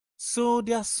So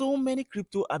there are so many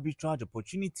crypto arbitrage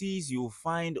opportunities you'll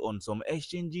find on some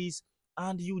exchanges,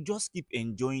 and you just keep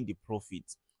enjoying the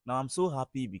profits. Now I'm so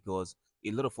happy because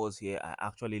a lot of us here are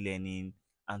actually learning,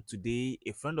 and today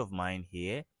a friend of mine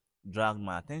here dragged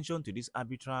my attention to this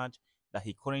arbitrage that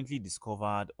he currently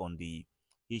discovered on the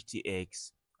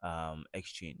HTX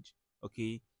exchange.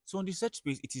 Okay, so on the search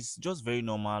space it is just very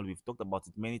normal. We've talked about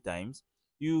it many times.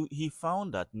 He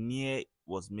found that Near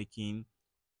was making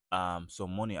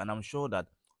some money, and I'm sure that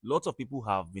lots of people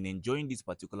have been enjoying this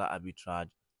particular arbitrage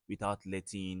without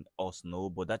letting us know,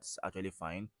 but that's actually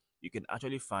fine. You can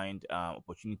actually find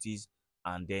opportunities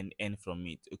and then earn from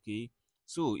it. Okay,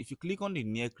 so if you click on the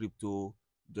Near Crypto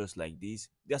just like this,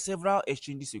 there are several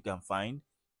exchanges you can find,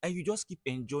 and you just keep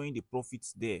enjoying the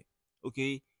profits there.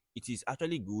 Okay, it is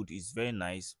actually good, it's very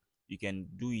nice. You can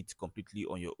do it completely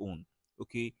on your own.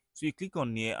 Okay, so you click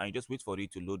on Near and you just wait for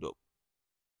it to load up.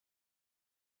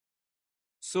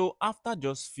 So after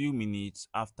just few minutes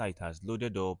after it has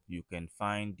loaded up, you can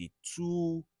find the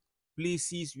two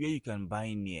places where you can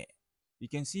buy Near. You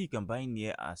can see you can buy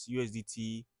Near as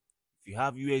USDT. If you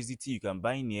have USDT, you can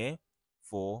buy Near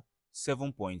for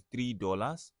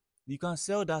 $7.3. You can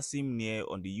sell that same Near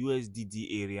on the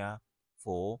USDD area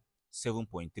for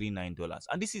 $7.39.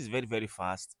 And this is very, very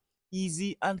fast,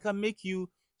 easy, and can make you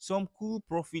some cool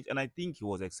profit. And I think he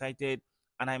was excited.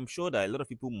 And I'm sure that a lot of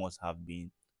people must have been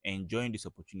enjoying this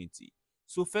opportunity.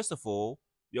 So first of all,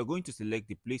 you're going to select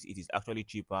the place it is actually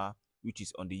cheaper, which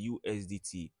is on the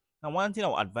USDT. Now, one thing I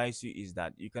will advise you is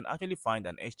that you can actually find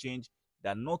an exchange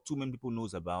that not too many people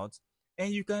knows about,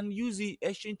 and you can use the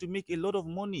exchange to make a lot of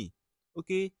money.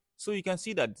 Okay, so you can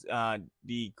see that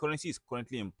the currency is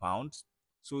currently in pounds,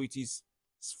 so it is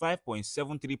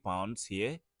 5.73 pounds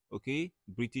here. Okay,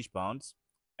 British pounds.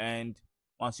 And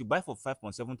once you buy for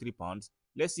 5.73 pounds,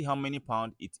 let's see how many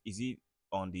pound it is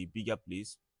on the bigger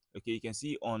place. Okay, you can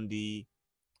see on the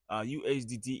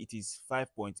USDT it is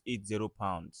 5.80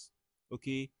 pounds.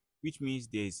 Okay, which means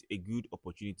there's a good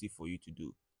opportunity for you to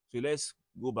do. So let's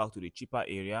go back to the cheaper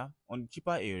area. On the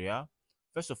cheaper area,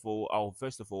 first of all, I'll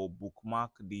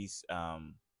bookmark this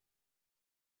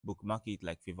bookmark it,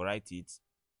 like favorite it,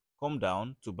 come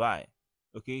down to buy.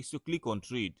 Okay, so click on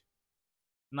trade.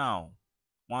 Now,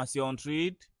 once you're on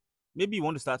trade, maybe you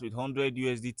want to start with 100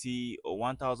 USDT or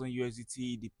 1000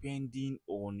 USDT, depending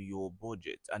on your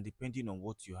budget and depending on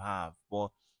what you have. But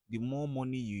the more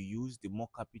money you use, the more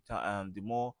capital and the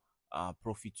more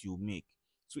profit you make.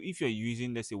 So if you're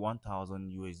using, let's say,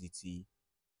 1000 USDT,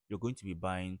 you're going to be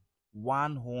buying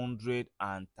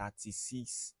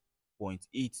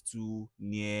 136.82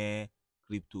 Near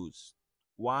cryptos.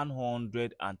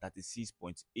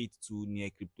 136.82 Near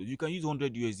cryptos. You can use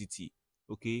 100 USDT,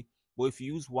 okay? But if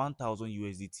you use 1000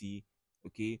 USDT,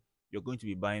 okay, you're going to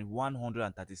be buying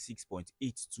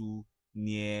 136.82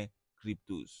 Near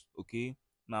cryptos, okay?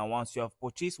 Now, once you have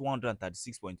purchased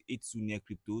 136.82 Near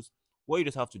cryptos, what you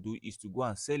just have to do is to go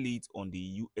and sell it on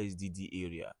the USDD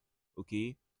area,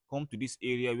 okay? Come to this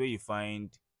area where you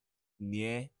find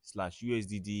Near slash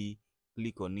USDD,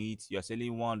 click on it. You are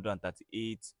selling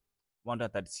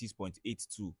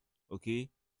 136.82. Okay,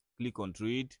 click on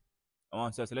trade. And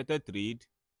once you have selected trade,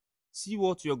 see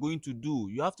what you're going to do.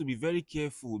 You have to be very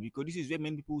careful because this is where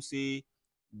many people say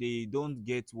they don't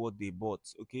get what they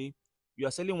bought. Okay, you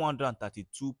are selling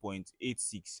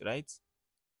 132.86, right?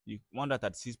 You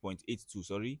 136.82,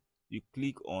 sorry. You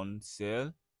click on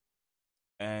sell,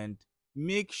 and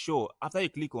make sure after you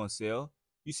click on sell,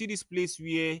 you see this place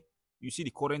where you see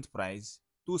the current price.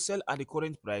 To sell at the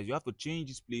current price, you have to change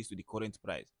this place to the current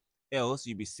price, else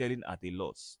you'll be selling at a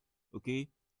loss. Okay,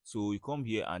 so you come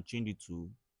here and change it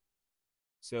to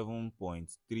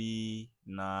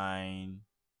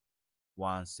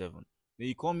 7.3917. Then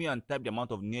you come here and type the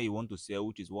amount of Near you want to sell,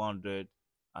 which is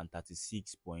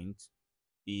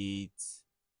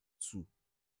 136.82.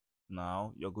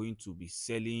 Now you're going to be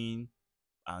selling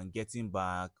and getting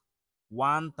back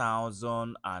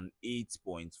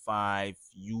 1008.5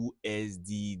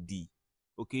 USDD.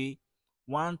 Okay,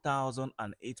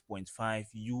 1008.5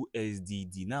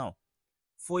 USDD. Now,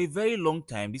 for a very long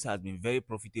time, this has been very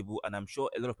profitable, and I'm sure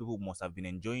a lot of people must have been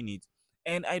enjoying it.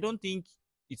 And I don't think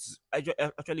it's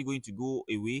actually going to go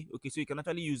away. Okay, so you can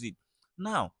actually use it.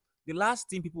 Now, the last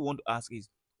thing people want to ask is,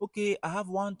 okay, I have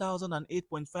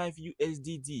 1008.5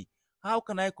 USDD. How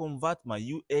can I convert my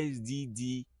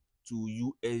USDD to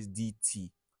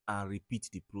USDT and repeat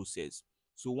the process?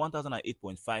 So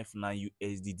 1008.59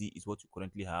 USDD is what you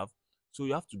currently have. So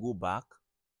you have to go back.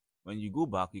 When you go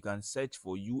back, you can search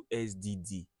for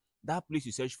USDD. That place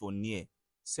you search for Near,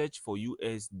 search for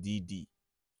USDD.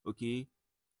 Okay,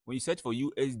 when you search for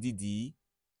USDD,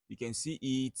 You can see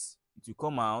it. It will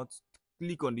come out.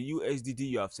 Click on the USDT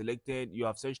you have selected, you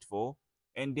have searched for,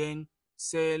 and then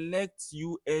select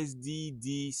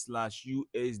USDD slash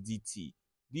USDT.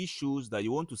 This shows that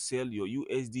you want to sell your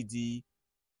USDD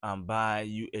and buy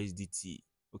USDT.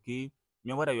 Okay.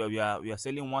 Remember that we are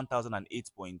selling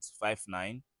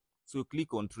 1008.59. So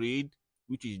click on trade,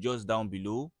 which is just down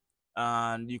below,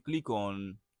 and you click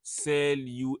on sell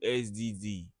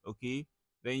USDD. Okay.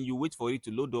 Then you wait for it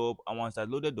to load up, and once that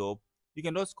loaded up, you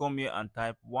can just come here and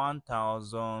type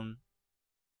 1008.59.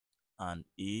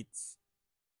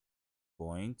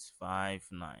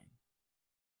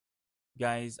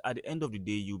 Guys, at the end of the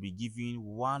day, you'll be given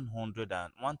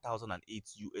 1008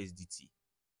 USDT.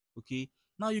 Okay,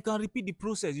 now you can repeat the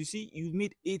process. You see, you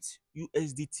made 8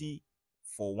 USDT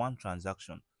for one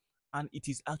transaction, and it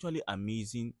is actually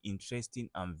amazing,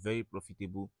 interesting, and very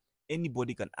profitable.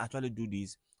 Anybody can actually do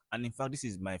this, and in fact, this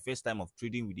is my first time of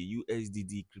trading with the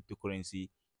USDD cryptocurrency,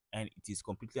 and it is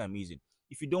completely amazing.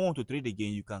 If you don't want to trade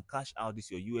again, you can cash out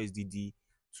this your USDD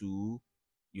to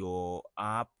your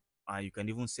app, and you can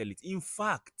even sell it. In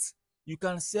fact, you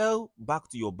can sell back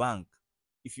to your bank.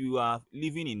 If you are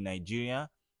living in Nigeria,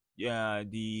 yeah,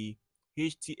 the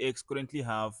HTX currently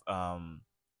have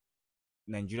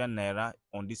Nigerian naira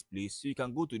on this place, so you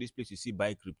can go to this place. You see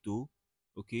buy crypto.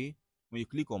 Okay, when you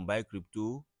click on buy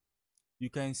crypto, you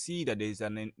can see that there's a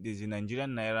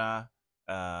Nigerian naira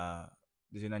uh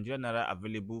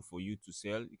available for you to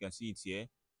sell. You can see it here.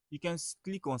 You can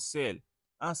click on sell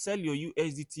and sell your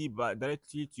USDT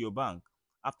directly to your bank.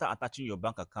 After attaching your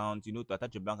bank account, to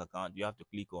attach your bank account, you have to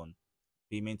click on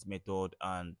payment method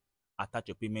and attach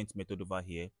your payment method over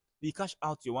here. You cash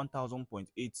out your 1000.8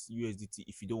 USDT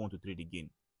if you don't want to trade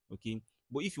again. Okay,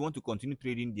 but if you want to continue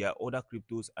trading their other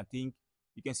cryptos, I think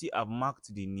you can see I've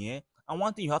marked the near. And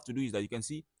one thing you have to do is that you can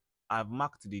see I've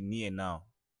marked the near now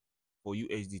for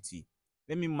USDT.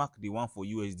 Let me mark the one for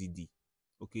USDD.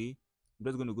 Okay, I'm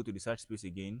just going to go to the search space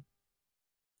again,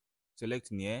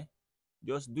 select near,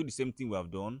 just do the same thing we have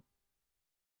done,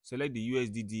 select the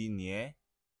USDD near,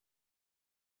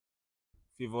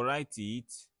 favorite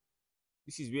it.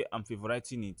 This is where I'm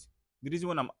favoriting it. The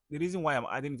reason why I'm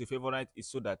adding it to favorite is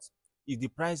so that if the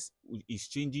price is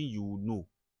changing, you will know.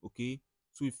 Okay,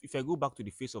 so if I go back to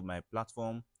the face of my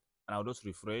platform and I'll just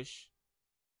refresh,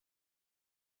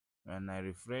 and I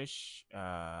refresh,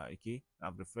 okay,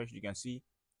 I've refreshed, you can see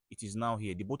it is now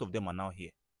here. The both of them are now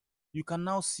here. You can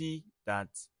now see that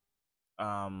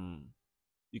um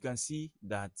you can see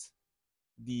that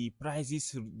the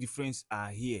prices difference are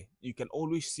here. You can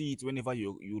always see it whenever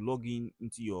you log in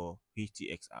into your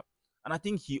HTX app. And I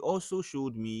think he also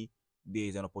showed me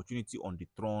there's an opportunity on the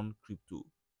Tron crypto.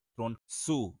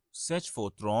 So search for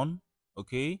Tron.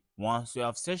 Okay, once you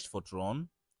have searched for Tron,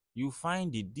 you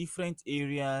find the different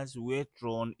areas where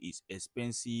Tron is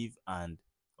expensive and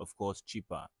of course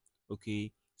cheaper.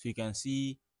 Okay, so you can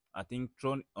see, I think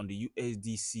Tron on the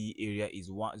USDC area is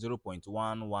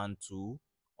 0.112.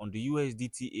 On the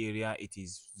USDT area it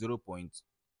is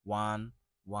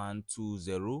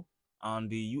 0.1120. And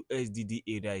the USDD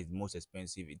area is most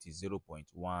expensive, it is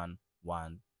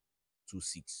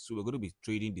 0.1126. So we're going to be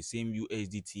trading the same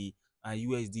USDT and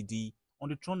USDD on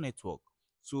the Tron network.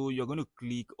 So you're going to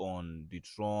click on the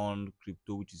Tron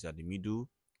crypto, which is at the middle.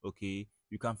 Okay,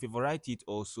 you can favorite it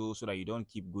also so that you don't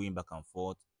keep going back and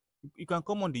forth. You can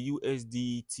come on the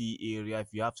USDT area.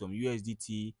 If you have some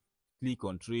USDT, click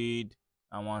on trade,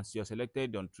 and once you're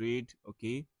selected on trade,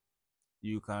 okay,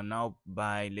 you can now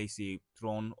buy, let's say,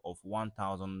 Tron of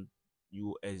 1000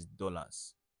 US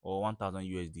dollars or 1000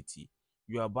 USDT.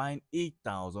 You are buying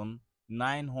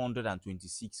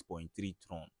 8926.3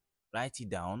 Tron. Write it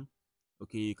down.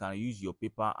 Okay, you can use your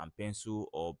paper and pencil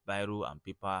or biro and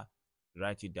paper.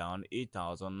 Write it down.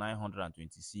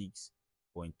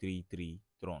 8926.33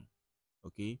 Tron.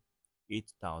 Okay,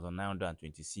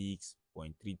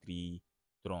 8926.33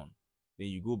 Tron. Then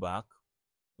you go back.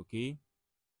 Okay,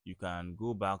 you can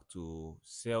go back to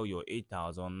sell your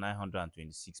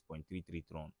 8926.33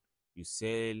 Tron. You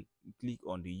sell, click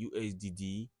on the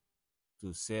USDD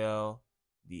to sell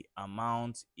the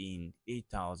amount in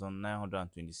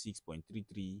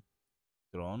 8926.33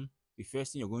 Tron. The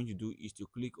first thing you're going to do is to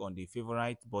click on the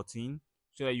favorite button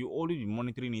so that you always be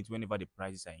monitoring it whenever the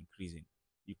prices are increasing.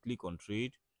 You click on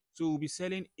trade. So we'll be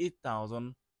selling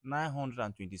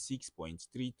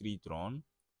 8926.33 Tron,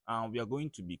 and we are going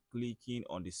to be clicking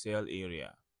on the sell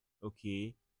area.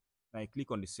 Okay, now I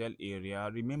click on the sell area.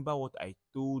 Remember what I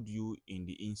told you in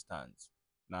the instance.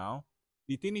 Now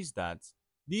the thing is that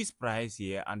this price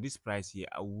here and this price here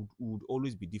would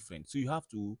always be different, so you have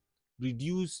to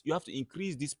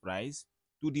increase this price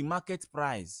to the market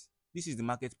price. This is the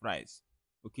market price.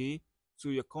 Okay, so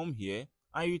you come here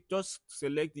and you just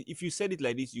select it. If you sell it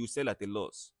like this, you sell at a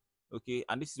loss. Okay,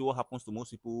 and this is what happens to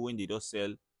most people when they just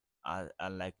sell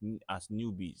like as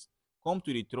newbies. Come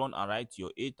to the tron and write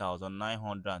your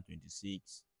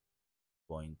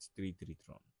 8,926.33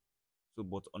 tron. So,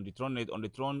 but on the Tron net, on the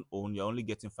Tron own, you're only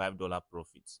getting $5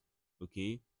 profits,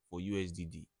 okay, for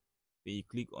USDD. Then you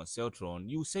click on sell Tron,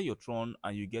 you sell your Tron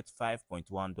and you get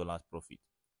 $5.1 profit.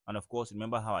 And of course,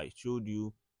 remember how I showed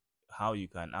you how you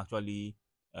can actually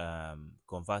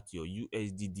convert your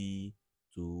USDD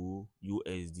to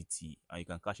USDT and you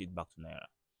can cash it back to Naira.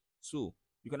 So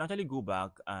you can actually go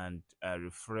back and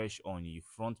refresh on your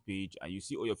front page and you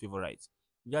see all your favorites.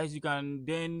 Guys, you can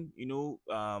then,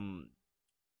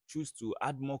 choose to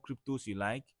add more cryptos you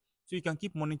like so you can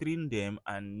keep monitoring them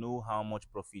and know how much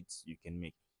profits you can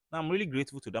make. Now, I'm really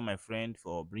grateful to that, my friend,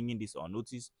 for bringing this on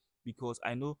notice because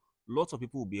I know lots of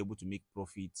people will be able to make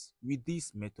profits with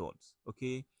these methods.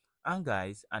 Okay, and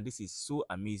guys, and this is so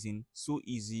amazing, so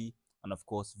easy, and of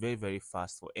course, very, very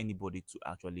fast for anybody to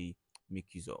actually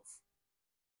make use of.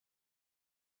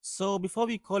 So before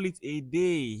we call it a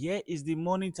day, here is the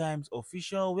Morning Times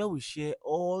official where we share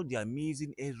all the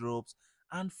amazing airdrops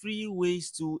and free ways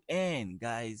to earn,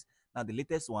 guys. Now the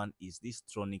latest one is this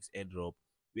Tronix airdrop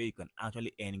where you can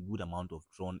actually earn good amount of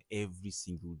Tron every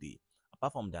single day.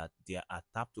 Apart from that, there are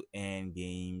tap to earn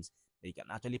games that you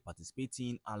can actually participate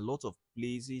in and lots of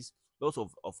places, lots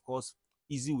of course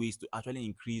easy ways to actually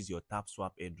increase your tap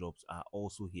swap airdrops are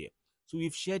also here. So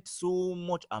we've shared so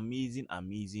much amazing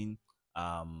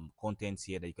contents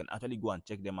here that you can actually go and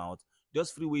check them out.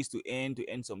 Just free ways to earn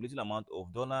some little amount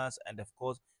of dollars, and of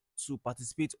course to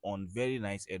participate on very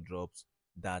nice airdrops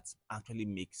that actually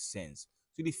makes sense.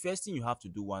 So the first thing you have to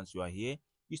do once you are here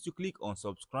is to click on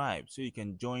subscribe so you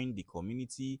can join the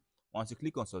community. Once you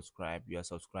click on subscribe, you are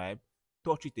subscribed.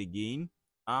 Touch it again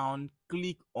and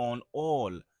click on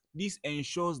all. This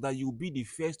ensures that you'll be the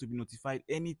first to be notified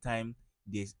anytime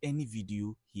there's any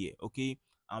video here. Okay,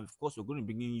 and of course we're going to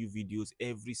be bringing you videos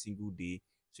every single day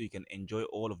so you can enjoy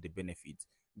all of the benefits.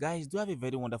 Guys, do have a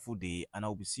very wonderful day and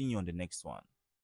I'll be seeing you on the next one.